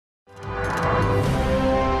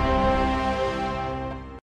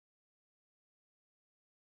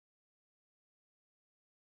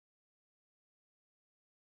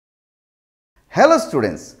Hello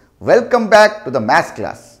students, welcome back to the maths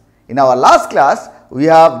class. In our last class, we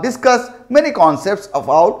have discussed many concepts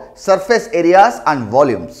about surface areas and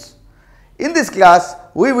volumes. In this class,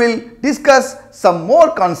 we will discuss some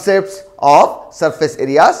more concepts of surface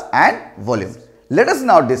areas and volumes. Let us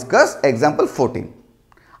now discuss example 14.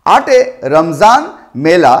 At a Ramzan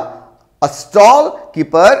Mela, a stall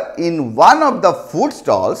keeper in one of the food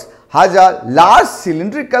stalls has a large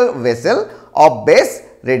cylindrical vessel of base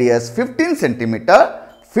radius 15 cm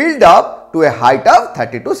filled up to a height of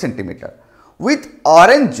 32 cm with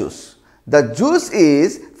orange juice. The juice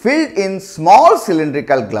is filled in small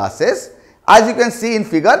cylindrical glasses as you can see in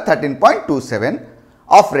figure 13.27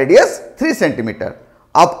 of radius 3 cm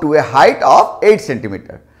up to a height of 8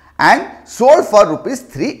 cm and sold for rupees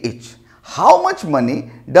 3 each. How much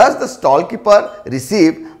money does the stall keeper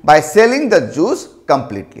receive by selling the juice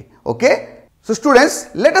completely? Okay. So students,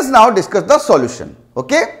 let us now discuss the solution.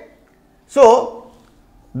 Okay. So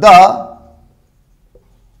the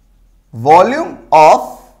volume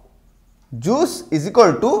of juice is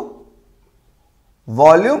equal to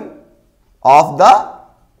volume of the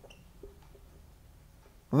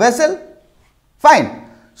vessel. Fine.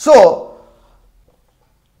 So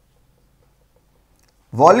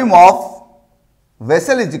volume of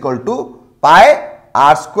vessel is equal to pi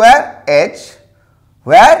r square h,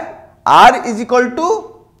 where r is equal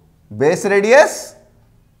to base radius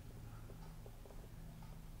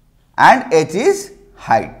and h is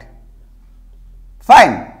height.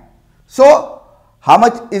 Fine. So how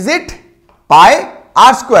much is it? Pi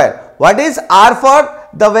r square. What is r for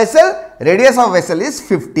the vessel? Radius of vessel is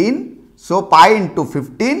 15. So pi into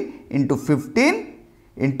 15 into 15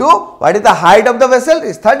 into what is the height of the vessel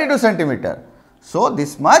is 32 centimeter. So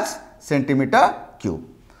this much centimeter cube.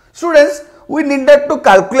 Students, we needed to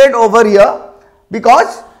calculate over here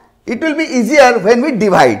because it will be easier when we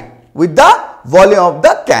divide with the volume of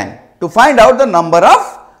the can to find out the number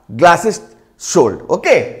of glasses sold.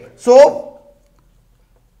 Okay. So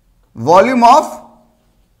volume of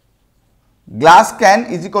glass can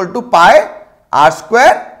is equal to pi r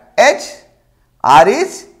square h. R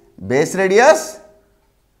is base radius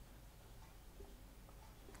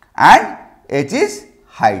and h is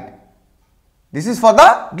height. This is for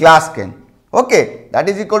the glass can. Okay, that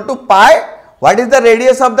is equal to pi. What is the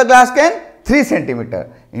radius of the glass can? 3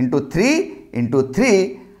 centimeter into 3 into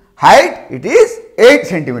 3. Height it is 8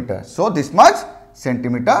 centimeter. So this much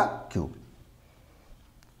centimeter cube.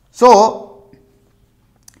 So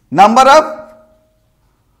number of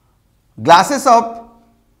glasses of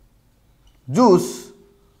juice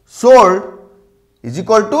sold is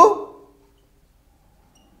equal to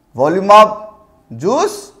volume of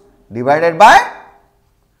juice divided by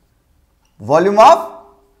volume of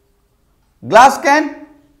glass can,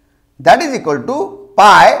 that is equal to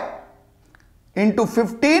pi into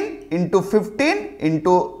 15 into 15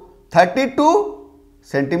 into 32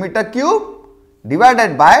 centimeter cube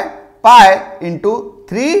divided by pi into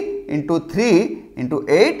 3 into 3 into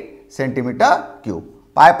 8 centimeter cube.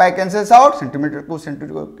 Pi pi cancels out, centimeter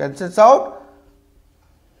cube cancels out.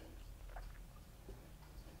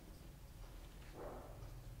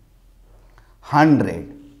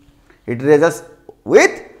 It raises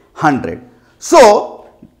with 100. So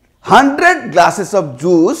 100 glasses of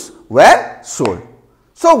juice were sold.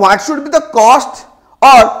 So what should be the cost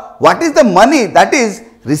or what is the money that is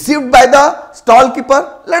received by the stall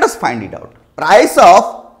keeper? Let us find it out. Price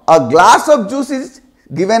of a glass of juice is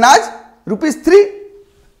given as rupees 3.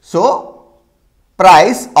 So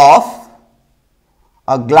price of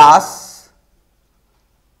a glass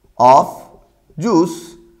of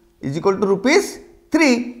juice is equal to rupees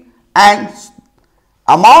 3 and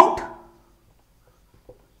amount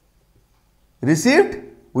received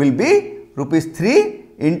will be rupees 3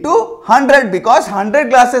 into 100 because 100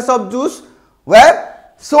 glasses of juice were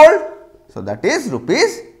sold. So that is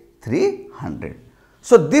rupees 300.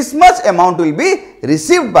 So this much amount will be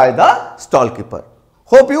received by the stall keeper.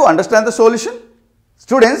 Hope you understand the solution.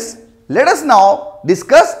 Students, let us now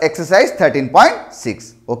discuss exercise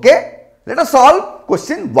 13.6. Okay. Let us solve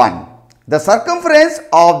question 1. The circumference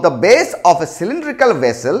of the base of a cylindrical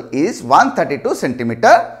vessel is 132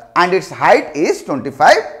 centimeter and its height is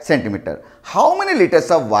 25 centimeter. How many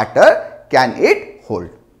liters of water can it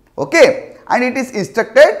hold? Okay. And it is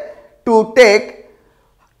instructed to take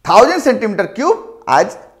 1000 centimeter cube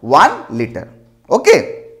as 1 liter.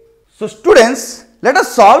 Okay. So students, let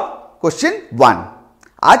us solve question 1.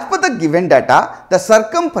 As per the given data, the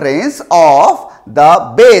circumference of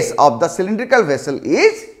the base of the cylindrical vessel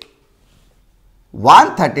is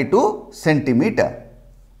 132 centimeter.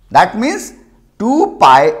 That means 2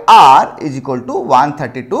 pi r is equal to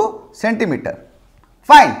 132 centimeter.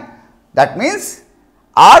 Fine. That means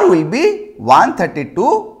r will be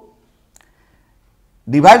 132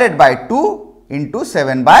 divided by 2 into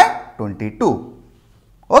 7 by 22.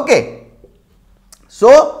 Okay.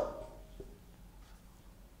 So,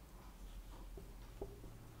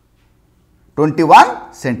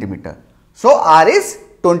 21 centimeter. So, r is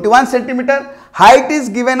 21 centimeter. Height is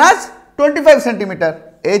given as 25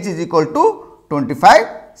 centimeter. H is equal to 25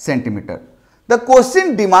 centimeter. The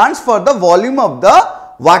question demands for the volume of the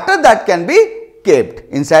water that can be kept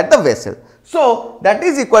inside the vessel. So, that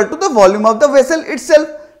is equal to the volume of the vessel itself.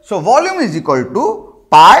 So, volume is equal to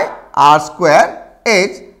pi r square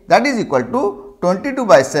H, that is equal to 22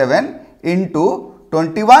 by 7 into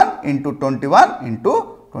 21 into 21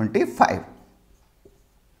 into 25.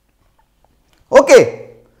 Okay.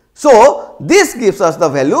 So, this gives us the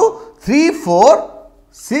value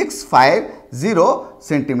 34650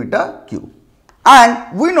 centimeter cube,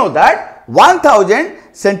 and we know that 1000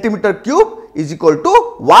 centimeter cube is equal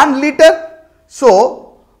to 1 liter.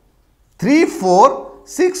 So,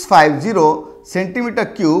 34650 centimeter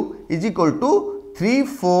cube is equal to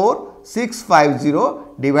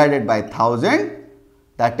 34650 divided by 1000,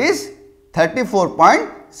 that is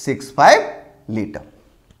 34.65 liter.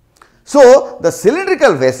 So, the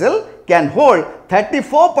cylindrical vessel can hold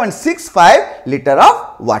 34.65 liter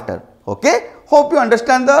of water. Okay. Hope you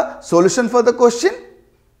understand the solution for the question.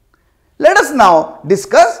 Let us now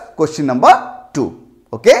discuss question number 2.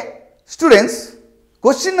 Okay. Students,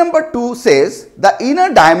 question number 2 says the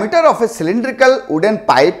inner diameter of a cylindrical wooden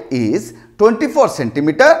pipe is 24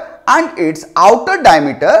 centimeter and its outer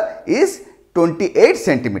diameter is 28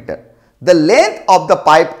 centimeter. The length of the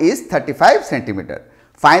pipe is 35 centimeter.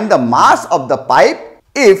 Find the mass of the pipe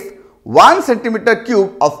if 1 centimeter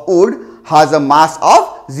cube of wood has a mass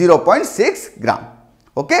of 0.6 gram.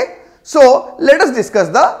 Okay. So, let us discuss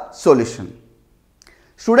the solution.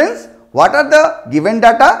 Students, what are the given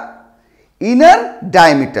data? Inner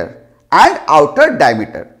diameter and outer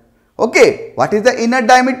diameter. Okay. What is the inner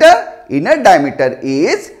diameter? Inner diameter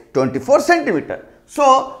is 24 centimeter.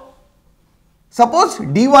 So, suppose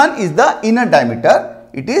D1 is the inner diameter,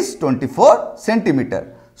 it is 24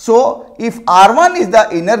 centimeter. So, if R1 is the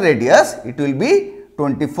inner radius, it will be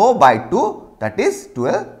 24 by 2, that is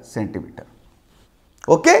 12 centimeter.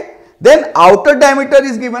 Okay. Then outer diameter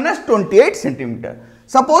is given as 28 centimeter.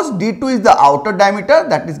 Suppose D2 is the outer diameter,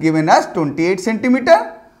 that is given as 28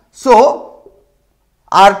 centimeter. So,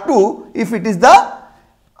 R2, if it is the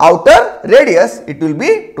outer radius, it will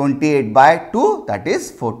be 28 by 2, that is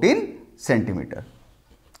 14 centimeter.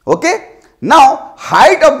 Okay. Now,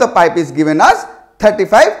 height of the pipe is given as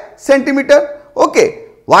 35 centimeter. Okay.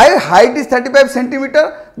 Why height is 35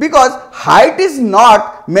 centimeter? Because height is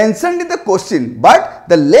not mentioned in the question, but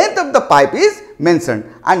the length of the pipe is mentioned,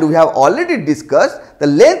 and we have already discussed the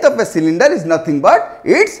length of a cylinder is nothing but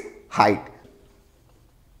its height.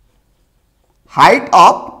 Height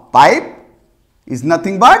of pipe is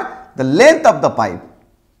nothing but the length of the pipe.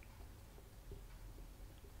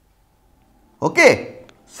 Okay.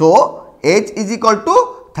 So, H is equal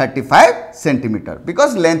to 35 centimeter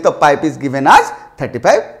because length of pipe is given as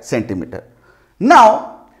 35 centimeter.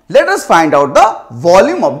 Now, let us find out the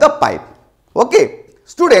volume of the pipe. Okay.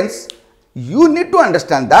 Students, you need to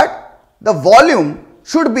understand that the volume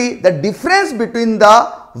should be the difference between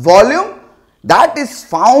the volume that is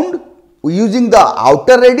found using the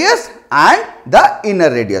outer radius and the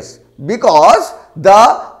inner radius, because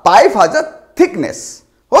the pipe has a thickness.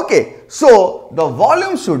 Okay. So, the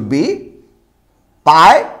volume should be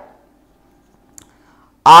pi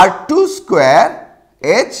R2 square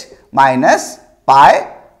H minus pi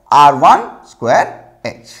R1 square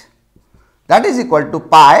H, that is equal to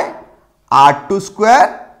pi R2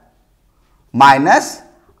 square minus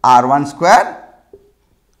R1 square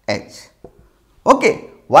H. Okay.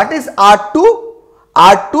 What is R2?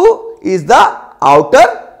 R2 is the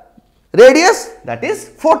outer radius, that is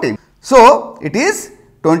 14. So, it is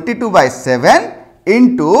 22 by 7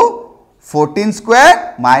 into 14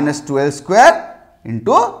 square minus 12 square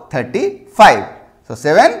into 35. So,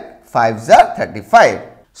 7 5s are 35.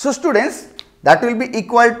 So, students, that will be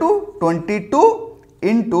equal to 22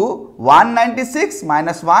 into 196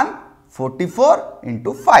 minus 144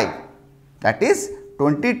 into 5, that is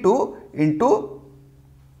 22 into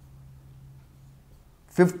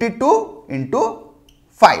 52 into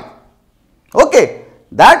 5. Okay.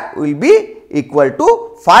 That will be equal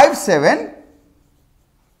to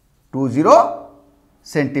 5720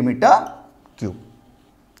 centimeter cube.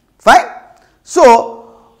 Fine.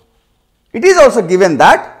 So, it is also given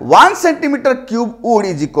that 1 centimeter cube wood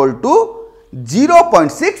is equal to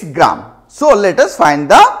 0.6 gram. So let us find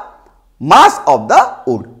the mass of the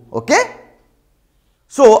wood. Okay.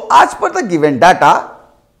 So as per the given data,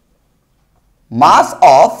 mass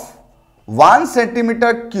of 1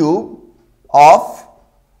 centimeter cube of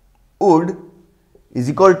wood is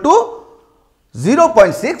equal to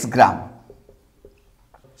 0.6 gram.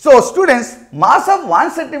 So students, mass of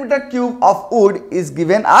 1 centimeter cube of wood is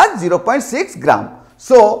given as 0.6 gram.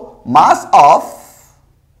 So mass of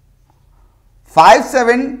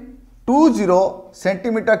 5720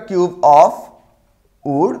 centimeter cube of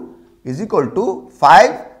wood is equal to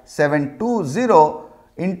 5720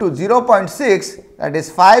 into 0.6, that is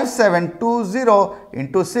 5720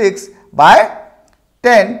 into 6 by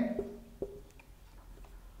 10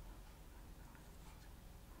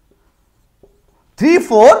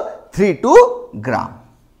 3432 gram.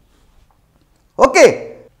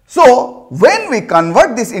 Okay. So when we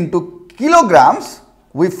convert this into kilograms,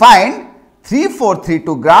 we find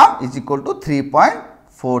 3432 gram is equal to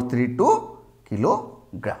 3.432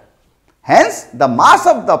 kilogram. Hence, the mass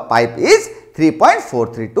of the pipe is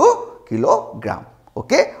 3.432 kilogram.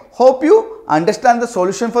 Okay. Hope you understand the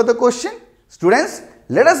solution for the question. Students,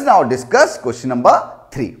 let us now discuss question number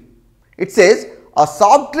 3. It says a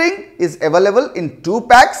soft drink is available in 2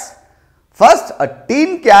 packs. First, a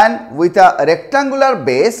tin can with a rectangular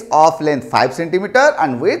base of length 5 cm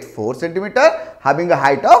and width 4 cm having a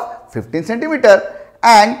height of 15 cm,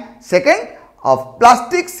 and second, a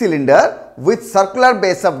plastic cylinder with circular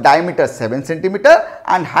base of diameter 7 cm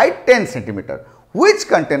and height 10 cm. Which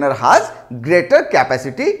container has greater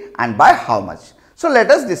capacity and by how much? So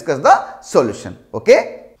let us discuss the solution.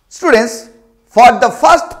 Okay. Students, for the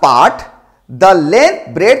first part, the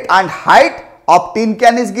length, breadth and height of tin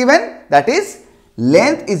can is given, that is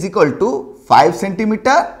length is equal to 5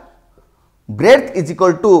 centimeter, breadth is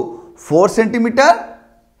equal to 4 centimeter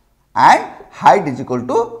and height is equal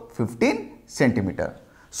to 15 centimeter.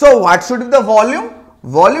 So what should be the volume?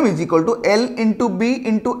 Volume is equal to L into B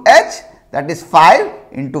into H, that is 5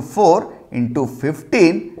 into 4 into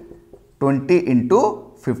 15, 20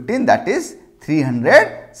 into 15, that is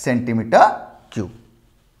 300 centimeter cube.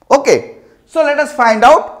 Okay. So let us find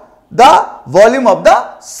out the volume of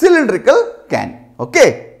the cylindrical can.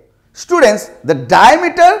 Okay. Students, the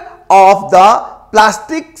diameter of the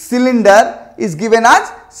plastic cylinder is given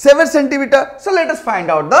as 7 centimeter. So let us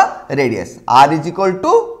find out the radius. R is equal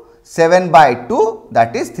to 7 by 2,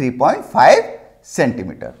 that is 3.5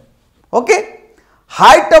 centimeter. Okay.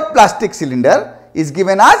 Height of plastic cylinder is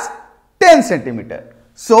given as 10 centimeter.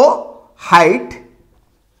 So height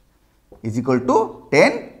is equal to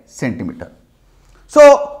 10 centimeter.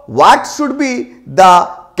 So what should be the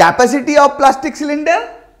capacity of plastic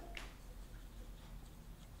cylinder?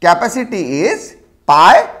 Capacity is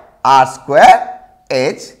pi r square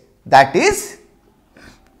h, that is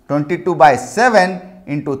 22 by 7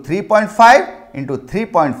 into 3.5 into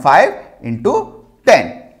 3.5 into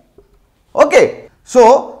 10. Okay.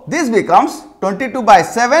 So this becomes 22 by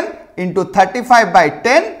 7 into 35 by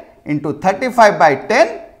 10 into 35 by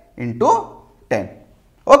 10 into 10.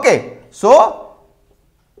 Okay. So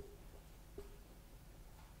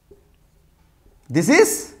this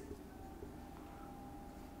is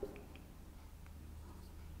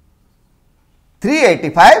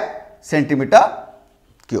 385 centimeter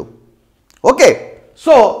cube. Okay.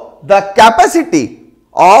 So the capacity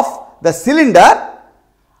of the cylinder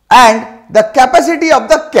and the capacity of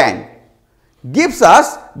the can gives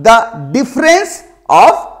us the difference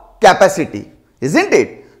of capacity, isn't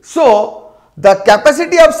it? So the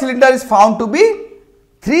capacity of cylinder is found to be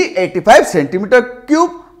 385 centimeter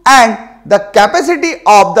cube and the capacity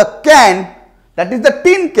of the can, that is the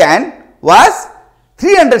tin can, was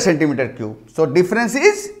 300 centimeter cube. So difference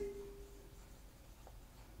is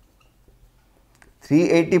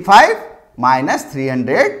 385 minus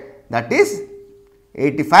 300, that is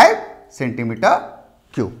 85 centimeter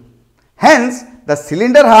cube. Hence, the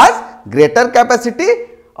cylinder has greater capacity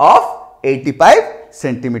of 85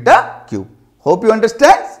 centimeter cube. Hope you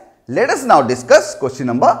understand. Let us now discuss question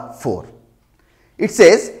number 4. It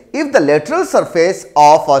says, if the lateral surface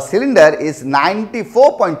of a cylinder is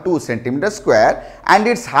 94.2 centimeter square and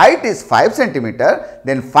its height is 5 centimeter,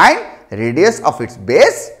 then find radius of its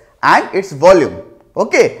base and its volume.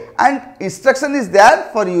 Okay, and instruction is there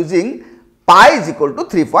for using pi is equal to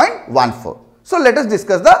 3.14. So let us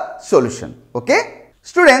discuss the solution. Okay,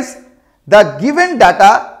 students, the given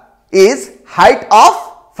data is height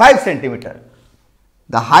of 5 centimeter.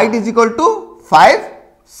 The height is equal to 5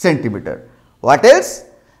 centimeter. What else?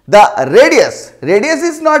 The radius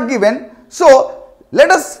is not given. So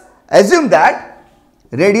let us assume that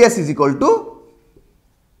radius is equal to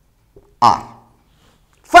r.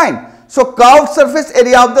 Fine. So, curved surface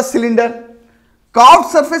area of the cylinder. Curved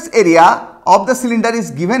surface area of the cylinder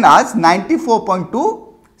is given as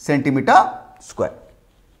 94.2 centimeter square.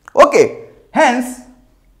 Okay. Hence,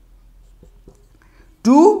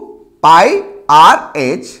 2 pi r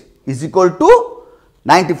h is equal to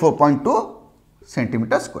 94.2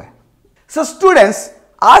 centimeter square. So, students,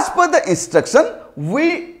 as per the instruction,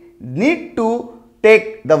 we need to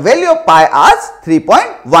take the value of pi as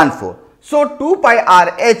 3.14. So, 2 pi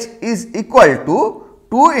r h is equal to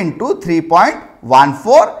 2 into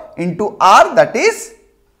 3.14 into r, that is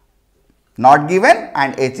not given,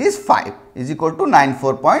 and h is 5, is equal to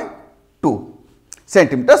 94.2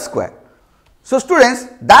 centimeter square. So, students,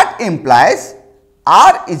 that implies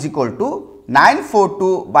r is equal to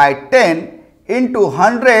 942 by 10 into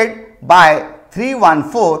 100 by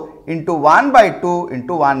 314 into 1 by 2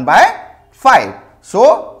 into 1 by 5.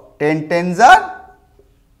 So, 10 tens are,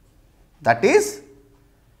 that is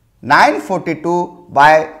 942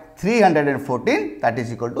 by 314, that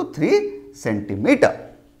is equal to 3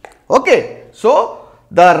 centimeter. Okay. So,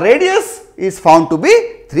 the radius is found to be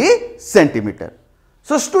 3 centimeter.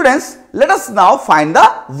 So, students, let us now find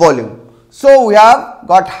the volume. So, we have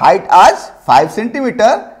got height as 5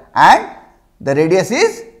 centimeter and the radius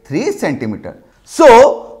is 3 centimeter.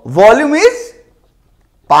 So, volume is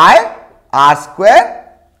pi r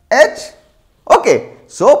square h. Okay.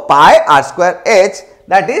 So, pi r square h,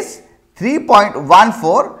 that is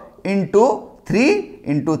 3.14 into 3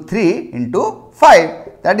 into 3 into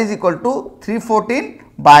 5, that is equal to 314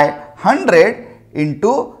 by 100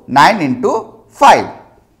 into 9 into 5.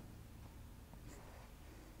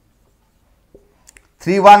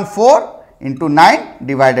 314 into 9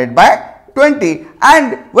 divided by 20,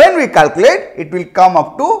 and when we calculate, it will come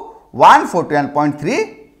up to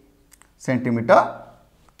 141.3 centimeter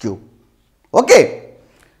cube. Okay.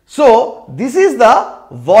 So, this is the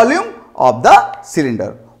volume of the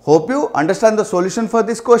cylinder. Hope you understand the solution for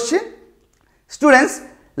this question. Students,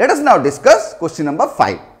 let us now discuss question number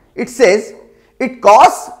 5. It says, it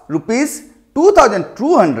costs rupees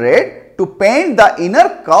 2200 to paint the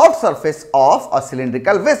inner curved surface of a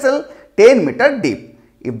cylindrical vessel 10 meter deep.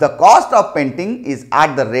 If the cost of painting is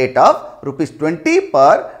at the rate of rupees 20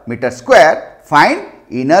 per meter square, find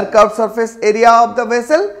inner curved surface area of the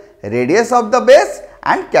vessel, radius of the base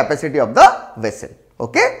and capacity of the vessel.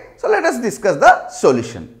 Okay. So, let us discuss the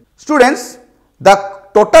solution. Students, the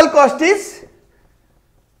total cost is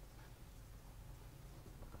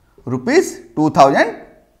rupees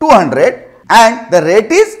 2200 and the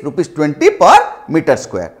rate is rupees 20 per meter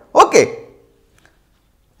square. Okay.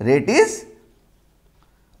 Rate is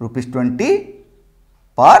rupees 20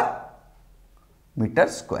 per meter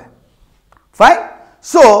square. Fine.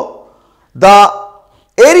 So, the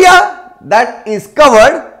area that is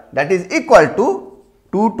covered, that is equal to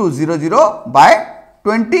 2200 by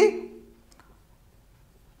 20,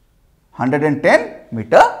 110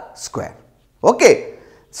 meter square. Okay.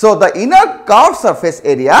 So, the inner curved surface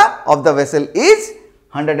area of the vessel is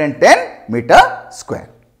 110 meter square.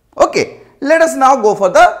 Okay. Let us now go for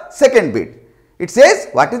the second bit. It says,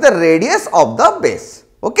 what is the radius of the base?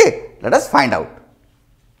 Okay. Let us find out.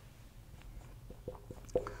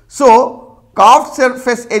 So, curved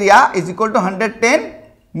surface area is equal to 110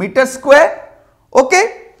 meter square.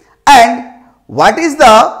 Okay. And what is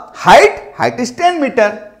the height? Height is 10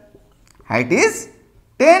 meter. Height is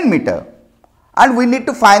 10 meter. And we need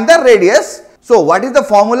to find the radius. So, what is the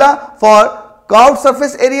formula for curved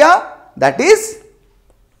surface area? That is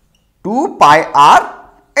 2 pi r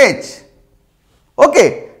h.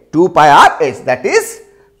 Okay. 2 pi r h, that is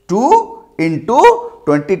 2 into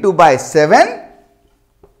 22 by 7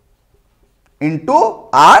 into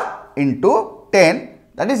r into 10,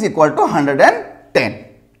 that is equal to 110.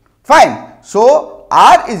 Fine. So,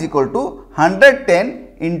 r is equal to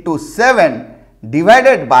 110 into 7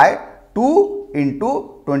 divided by 2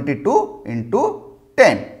 into 22 into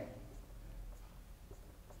 10,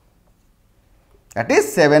 that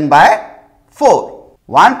is 7 by 4,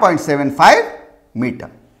 1.75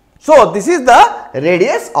 meter. So, this is the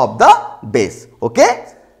radius of the base. Okay.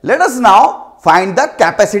 Let us now find the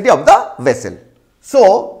capacity of the vessel.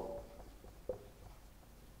 So,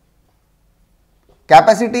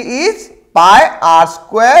 capacity is pi r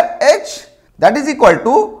square h, that is equal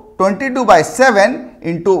to 22 by 7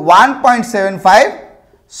 into 1.75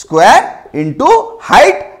 square into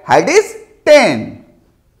height. Height is 10.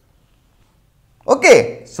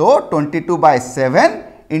 Okay. So, 22 by 7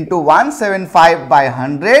 into 175 by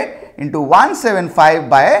 100 into 175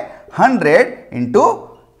 by 100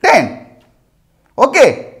 into 10.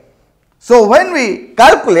 Okay. So, when we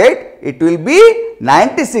calculate, it will be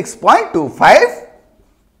 96.25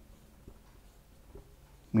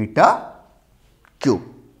 meter cube.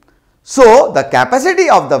 So, the capacity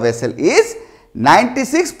of the vessel is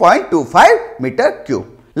 96.25 meter cube.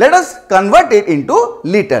 Let us convert it into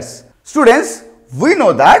liters. Students, we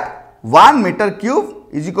know that 1 meter cube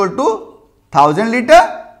is equal to 1000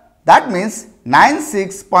 liter. That means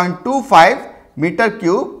 96.25 meter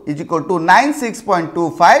cube is equal to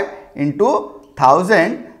 96.25 into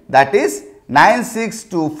 1000, that is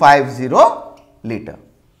 96250 liter.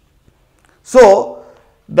 So,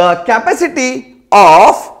 the capacity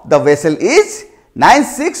of the vessel is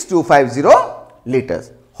 96250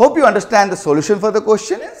 liters. Hope you understand the solution for the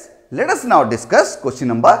question. Let us now discuss question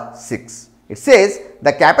number 6. It says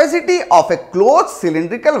the capacity of a closed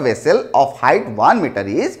cylindrical vessel of height 1 meter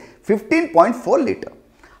is 15.4 liter.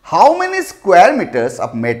 How many square meters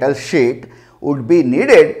of metal sheet would be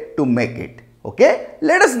needed to make it? Okay,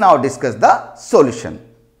 let us now discuss the solution.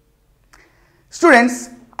 Students,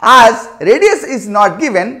 as radius is not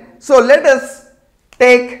given, so let us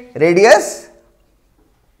take radius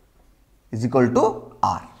is equal to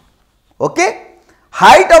r. Okay,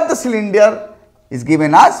 height of the cylinder is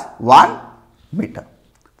given as 1 meter.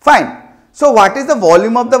 Fine. So, what is the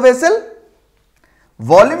volume of the vessel?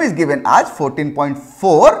 Volume is given as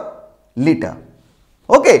 14.4 liter.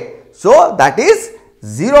 Okay. So, that is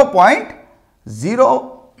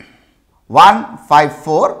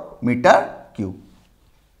 0.0154 meter cube.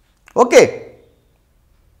 Okay.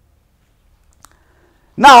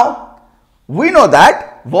 Now, we know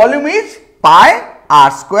that volume is pi r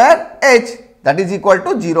square h, that is equal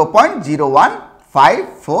to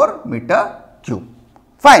 0.0154 meter cube.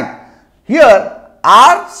 Fine. Here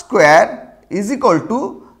r square is equal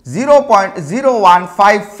to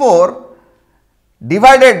 0.0154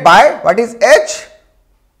 divided by what is h?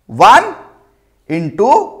 1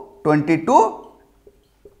 into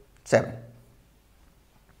 22/7.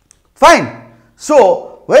 Fine.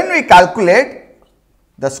 So, when we calculate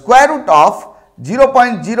the square root of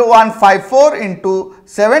 0.0154 into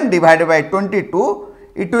 7 divided by 22,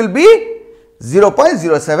 it will be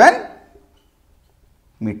 0.07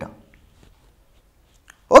 meter.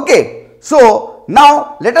 Okay. So,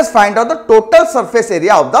 now let us find out the total surface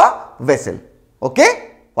area of the vessel. Okay.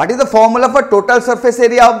 What is the formula for total surface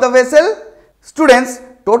area of the vessel? Students,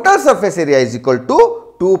 total surface area is equal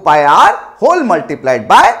to 2 pi r whole multiplied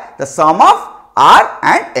by the sum of r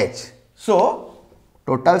and h. So,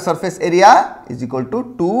 total surface area is equal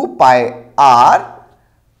to 2 pi r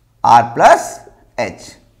plus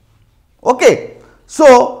h. Okay.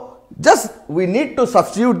 So, just we need to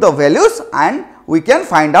substitute the values and we can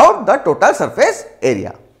find out the total surface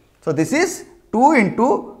area. So, this is 2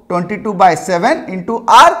 into 22/7 into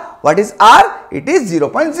r. What is r? It is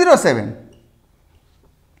 0.07.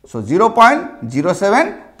 So,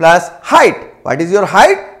 0.07 plus height. What is your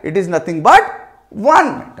height? It is nothing but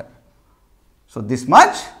 1 meter. So, this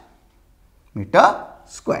much meter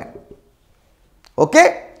square.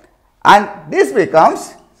 Okay. And this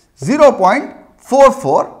becomes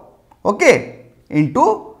 0.44 okay,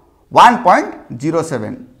 into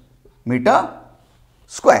 1.07 meter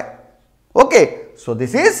square. Okay. So,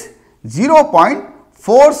 this is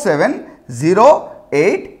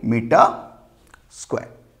 0.4708 meter square.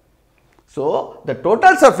 So, the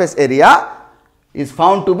total surface area is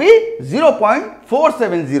found to be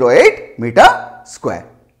 0.4708 meter square.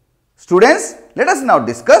 Students, let us now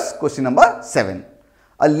discuss question number 7.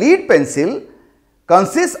 A lead pencil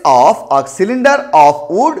consists of a cylinder of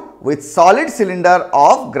wood with solid cylinder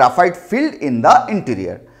of graphite filled in the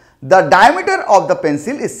interior. The diameter of the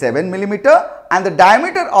pencil is 7 millimeter and the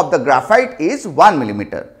diameter of the graphite is 1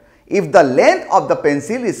 millimeter. If the length of the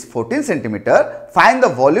pencil is 14 centimeter, find the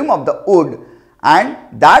volume of the wood and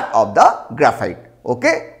that of the graphite.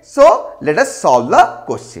 Okay. So, let us solve the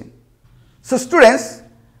question. So, students,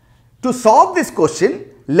 to solve this question,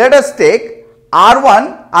 let us take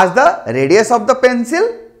R1 as the radius of the pencil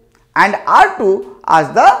and R2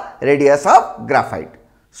 as the radius of graphite.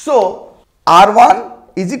 So, R1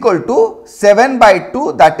 is equal to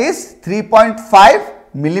 7/2, that is 3.5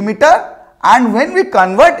 millimeter, and when we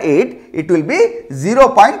convert it, it will be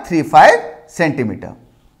 0.35 centimeter.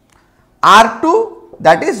 R2,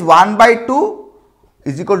 that is 1/2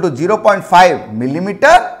 is equal to 0.5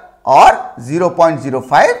 millimeter or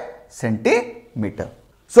 0.05 centimeter.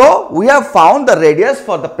 So, we have found the radius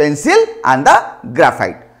for the pencil and the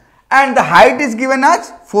graphite, and the height is given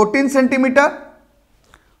as 14 centimeter.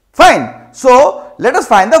 Fine. So, let us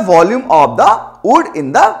find the volume of the wood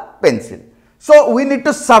in the pencil. So, we need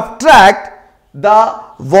to subtract the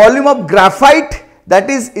volume of graphite that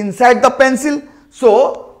is inside the pencil.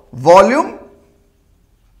 So, volume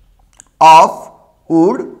of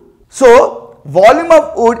wood. So, volume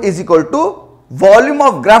of wood is equal to volume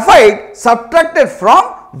of graphite subtracted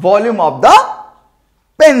from volume of the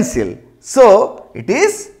pencil. So, it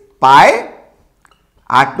is pi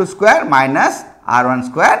R2 square minus R1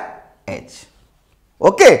 square H.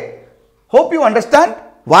 Okay. Hope you understand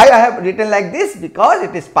why I have written like this, because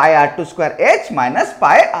it is pi R2 square H minus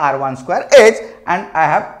pi R1 square H, and I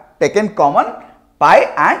have taken common pi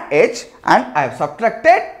and H and I have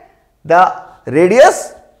subtracted the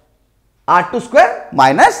radius R2 square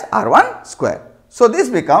minus R1 square. So, this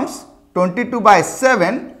becomes 22 by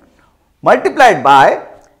 7 multiplied by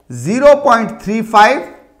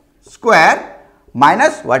 0.35 square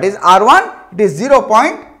minus what is R1? It is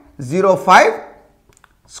 0.05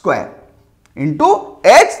 square into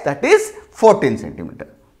H, that is 14 centimeter.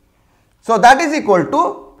 So, that is equal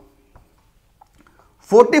to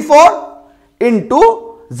 44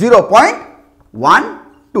 into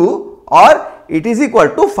 0.12, or it is equal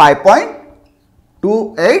to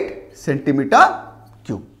 5.28 centimeter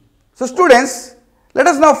cube. So, students, let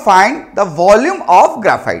us now find the volume of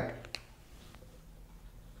graphite.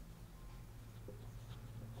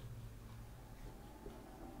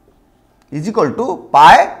 Is equal to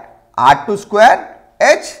pi R2 square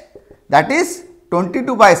H, that is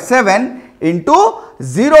 22 by 7 into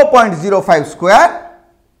 0.05 square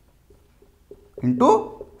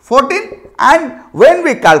into 14, and when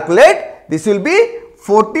we calculate, this will be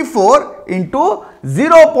 44 into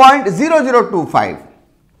 0.0025.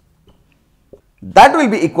 That will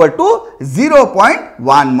be equal to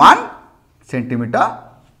 0.11 centimeter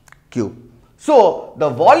cube. So, the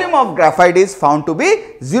volume of graphite is found to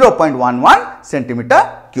be 0.11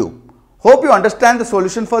 centimeter cube. Hope you understand the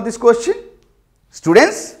solution for this question.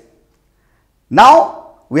 Students,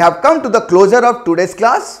 now we have come to the closure of today's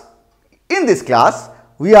class. In this class,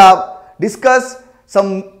 we have discussed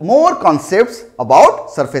some more concepts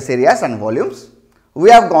about surface areas and volumes.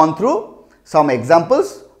 We have gone through some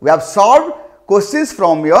examples. We have solved questions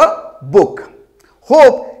from your book.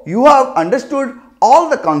 Hope you have understood all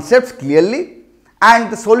the concepts clearly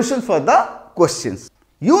and the solutions for the questions.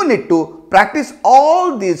 You need to practice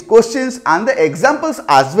all these questions and the examples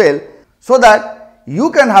as well, so that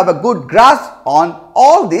you can have a good grasp on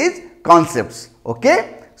all these concepts.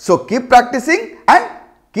 Okay? So, keep practicing and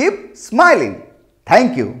keep smiling.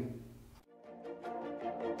 Thank you.